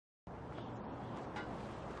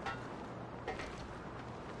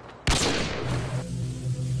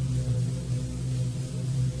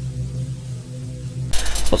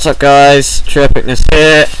What's up guys, TrueEpicness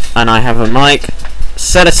here, and I have a mic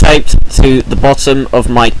sellotaped to the bottom of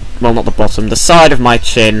my, well not the bottom, the side of my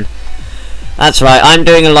chin. That's right, I'm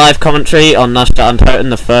doing a live commentary on Nacht Der Untoten,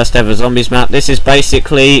 the first ever zombies map. This is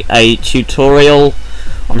basically a tutorial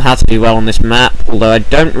on how to do well on this map, although I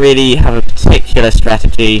don't really have a particular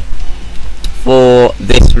strategy for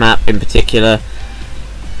this map in particular.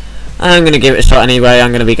 I'm going to give it a shot anyway.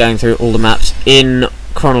 I'm going to be going through all the maps in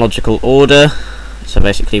chronological order, so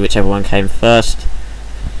basically whichever one came first.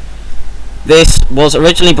 This was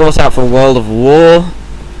originally brought out for World at War,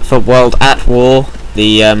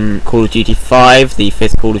 the Call of Duty 5, the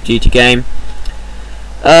 5th Call of Duty game.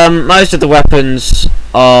 Most of the weapons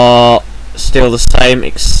are still the same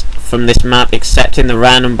from this map, except in the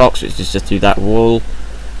random box, which is just through that wall,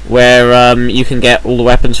 where you can get all the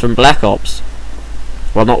weapons from Black Ops.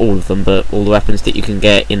 Well, not all of them, but all the weapons that you can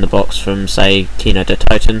get in the box from, say, Nacht Der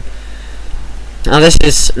Untoten. Now this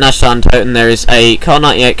is Nacht Der Untoten. There is a Kar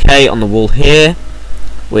 98K on the wall here,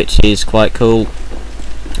 which is quite cool.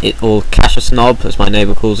 Or Cash Snob, as my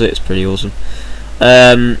neighbour calls it. It's pretty awesome.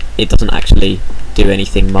 It doesn't actually do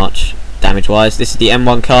anything much damage-wise. This is the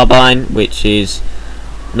M1 carbine, which is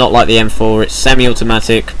not like the M4. It's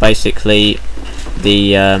semi-automatic, basically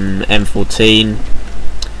the M14.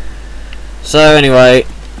 So anyway,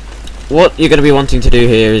 what you're going to be wanting to do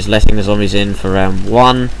here is letting the zombies in for round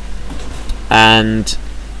 1, and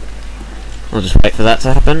I'll just wait for that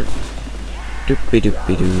to happen.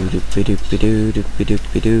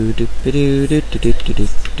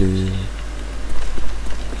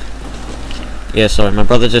 Yeah, sorry, my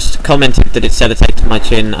brother just commented that it sellotaped to my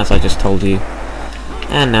chin, as I just told you,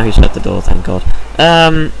 and now he shut the door, thank God.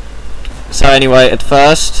 So anyway, at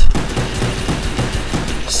first,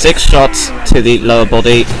 6 shots to the lower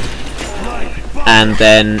body, and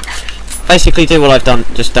then basically do what I've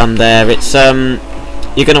just done there. It's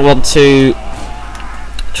you're going to want to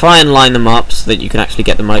try and line them up so that you can actually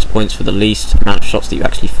get the most points for the least amount of shots that you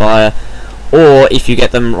actually fire, or if you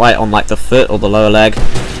get them right on like the foot or the lower leg,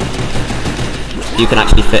 you can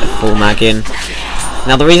actually fit a full mag in.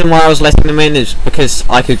 Now the reason why I was letting them in is because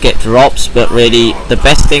I could get drops, but really the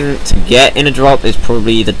best thing to get in a drop is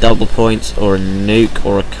probably either double points or a nuke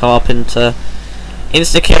or a carpenter.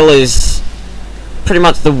 Insta-kill is pretty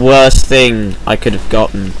much the worst thing I could have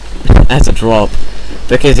gotten as a drop,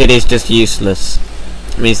 because it is just useless.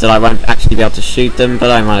 It means that I won't actually be able to shoot them, but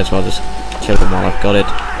I might as well just kill them while I've got it.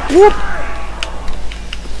 Whoop.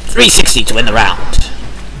 360 to win the round.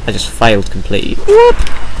 I just failed completely. Whoop.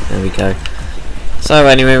 There we go. So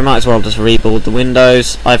anyway, we might as well just rebuild the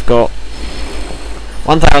windows. I've got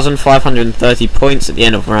 1,530 points at the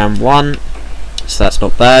end of round 1, so that's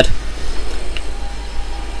not bad,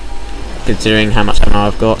 considering how much ammo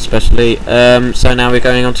I've got, especially. So now we're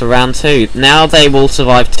going on to round 2. Now they will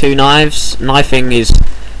survive 2 knives. Knifing is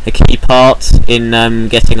a key part in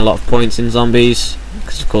getting a lot of points in zombies,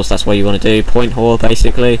 because of course that's what you want to do. Point whore,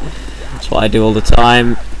 basically. That's what I do all the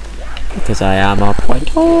time, because I am a point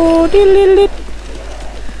whore.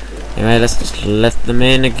 Anyway, let's just let them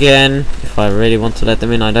in again. If I really want to let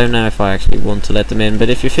them in, I don't know if I actually want to let them in, but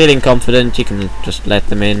if you're feeling confident, you can just let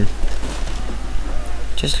them in.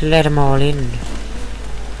 Just let them all in.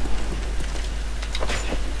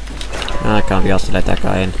 No, I can't be asked to let that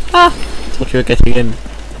guy in. Ah! Thought you were getting in.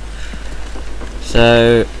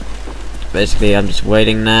 So, basically I'm just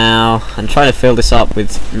waiting now. I'm trying to fill this up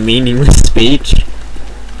with meaningless speech.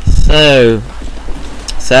 So,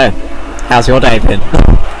 how's your day been?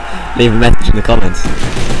 Leave a message in the comments.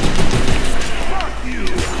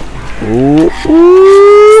 Ooh,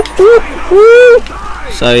 ooh, ooh, ooh.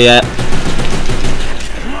 So yeah,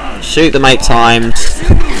 shoot them 8 times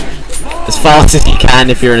as fast as you can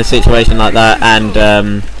if you're in a situation like that, and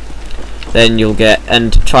then you'll get,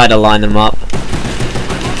 and try to line them up,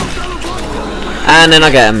 and then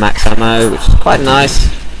I get a max ammo, which is quite nice.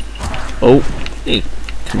 Oh, you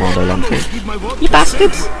commando launcher, you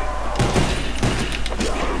bastards!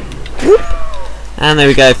 Whoop. And there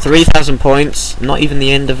we go, 3,000 points. Not even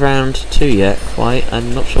the end of round 2 yet, quite.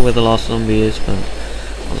 I'm not sure where the last zombie is, but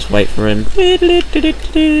I'll just wait for him.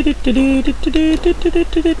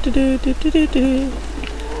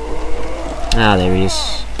 Ah, there he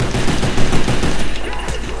is.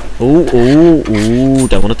 Ooh, ooh, ooh,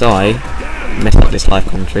 don't want to die. Mess up this live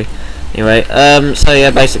commentary. Anyway, so yeah,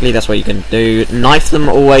 basically that's what you can do. Knife them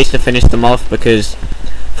always to finish them off, because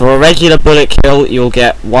for a regular bullet kill, you'll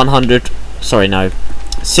get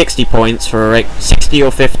 60 points for a 60 or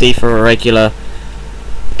 50 for a regular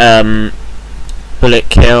bullet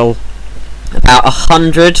kill. About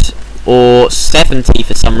 100 or 70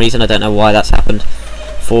 for some reason, I don't know why that's happened,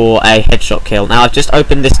 for a headshot kill. Now I've just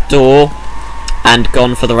opened this door and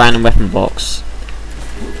gone for the random weapon box.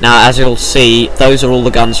 Now as you'll see, those are all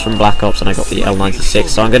the guns from Black Ops, and I got the L96,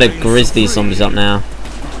 so I'm going to grizz these zombies up now.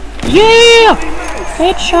 Yeah!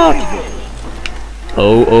 Headshot!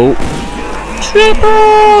 Oh.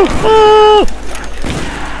 Triple! Oh!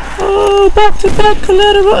 Oh, back-to-back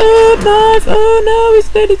collateral! Oh, knife! Oh no, he's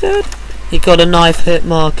nearly dead! He got a knife hit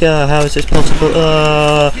marker, how is this possible?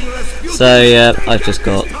 So yeah, I've just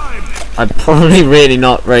got... I'm probably really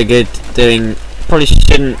not very good doing... Probably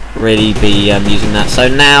shouldn't really be using that. So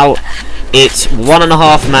now it's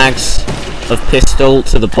 1.5 mags of pistol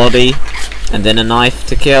to the body and then a knife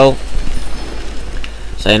to kill.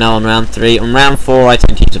 So now on round 3. On round 4 I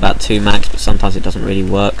tend to use about 2 mags, but sometimes it doesn't really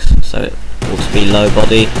work, so it ought to be low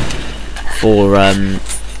body for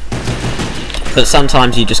but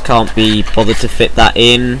sometimes you just can't be bothered to fit that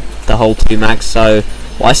in, the whole 2 mags. So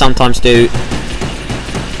what I sometimes do,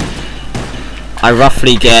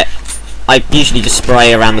 I usually just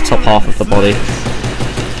spray around the top half of the body,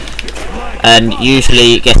 and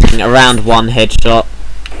usually getting around 1 headshot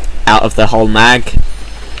out of the whole mag,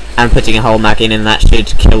 and putting a whole mag in, and that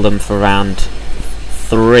should kill them for round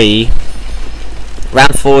 3.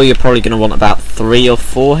 Round 4 you're probably going to want about 3 or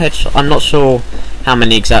 4 headshots. I'm not sure how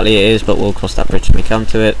many exactly it is, but we'll cross that bridge when we come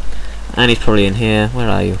to it. And he's probably in here. Where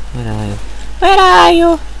are you? Where are you? Where are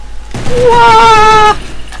you? Wah!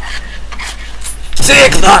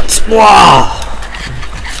 Take that! Wah!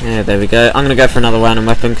 Yeah, there we go. I'm going to go for another random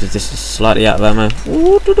weapon because this is slightly out of ammo.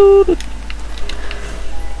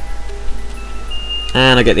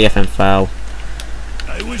 And I get the FM foul.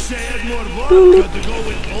 I wish I had more vodka to go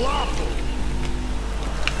with falafel.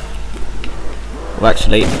 Well,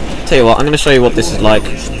 actually, tell you what, I'm going to show you what this is like.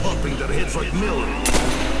 So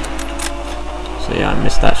yeah, I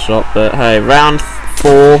missed that shot, but hey, round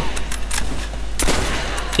 4.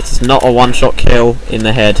 It is not a one-shot kill in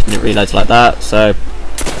the head, and it reloads like that, so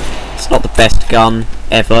it's not the best gun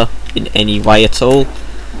ever in any way at all.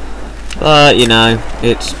 But you know,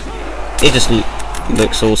 it just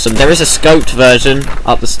looks awesome. There is a scoped version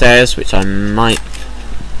up the stairs, which I might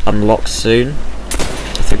unlock soon.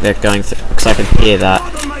 I think they're going through, because I can hear that.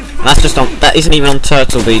 And that's just on. That isn't even on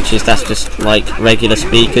Turtle Beaches. That's just like regular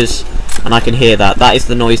speakers, and I can hear that. That is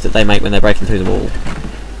the noise that they make when they're breaking through the wall.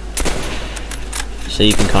 So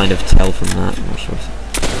you can kind of tell from that. I'm not sure.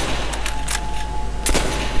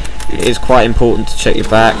 It is quite important to check your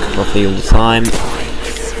back roughly all the time.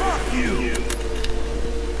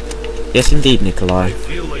 Yes, indeed, Nikolai.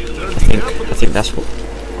 I think that's what.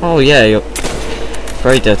 Oh yeah, you're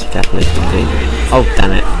very dirty capitalist indeed. Oh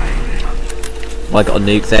damn it! Well, I got a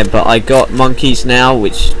nuke there, but I got monkeys now,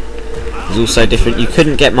 which is also different. You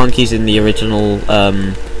couldn't get monkeys in the original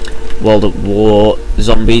World at War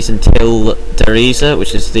zombies until Deriza,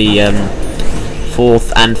 which is the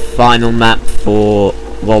 4th and final map for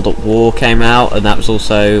World at War, came out, and that was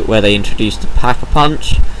also where they introduced the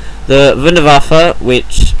Pack-a-Punch. The Wunderwaffe,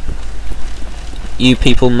 which you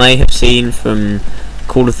people may have seen from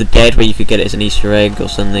Call of the Dead, where you could get it as an Easter egg or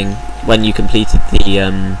something when you completed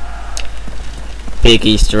the big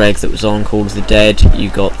Easter egg that was on Call of the Dead. You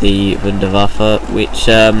got the Wunderwaffe, which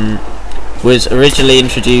was originally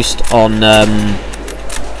introduced on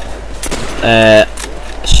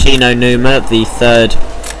Shino Numa, the 3rd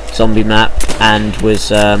zombie map, and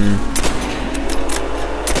was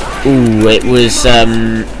it was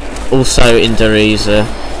also in Deriza.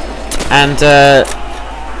 And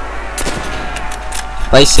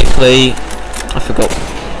basically, I forgot.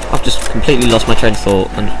 I've just completely lost my train of thought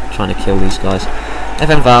and trying to kill these guys.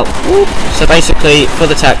 FM Val. So basically, for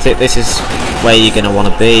the tactic, this is where you're going to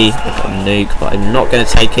want to be. I've got a nuke, but I'm not going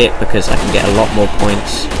to take it because I can get a lot more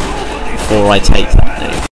points before I take that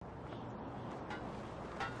nuke.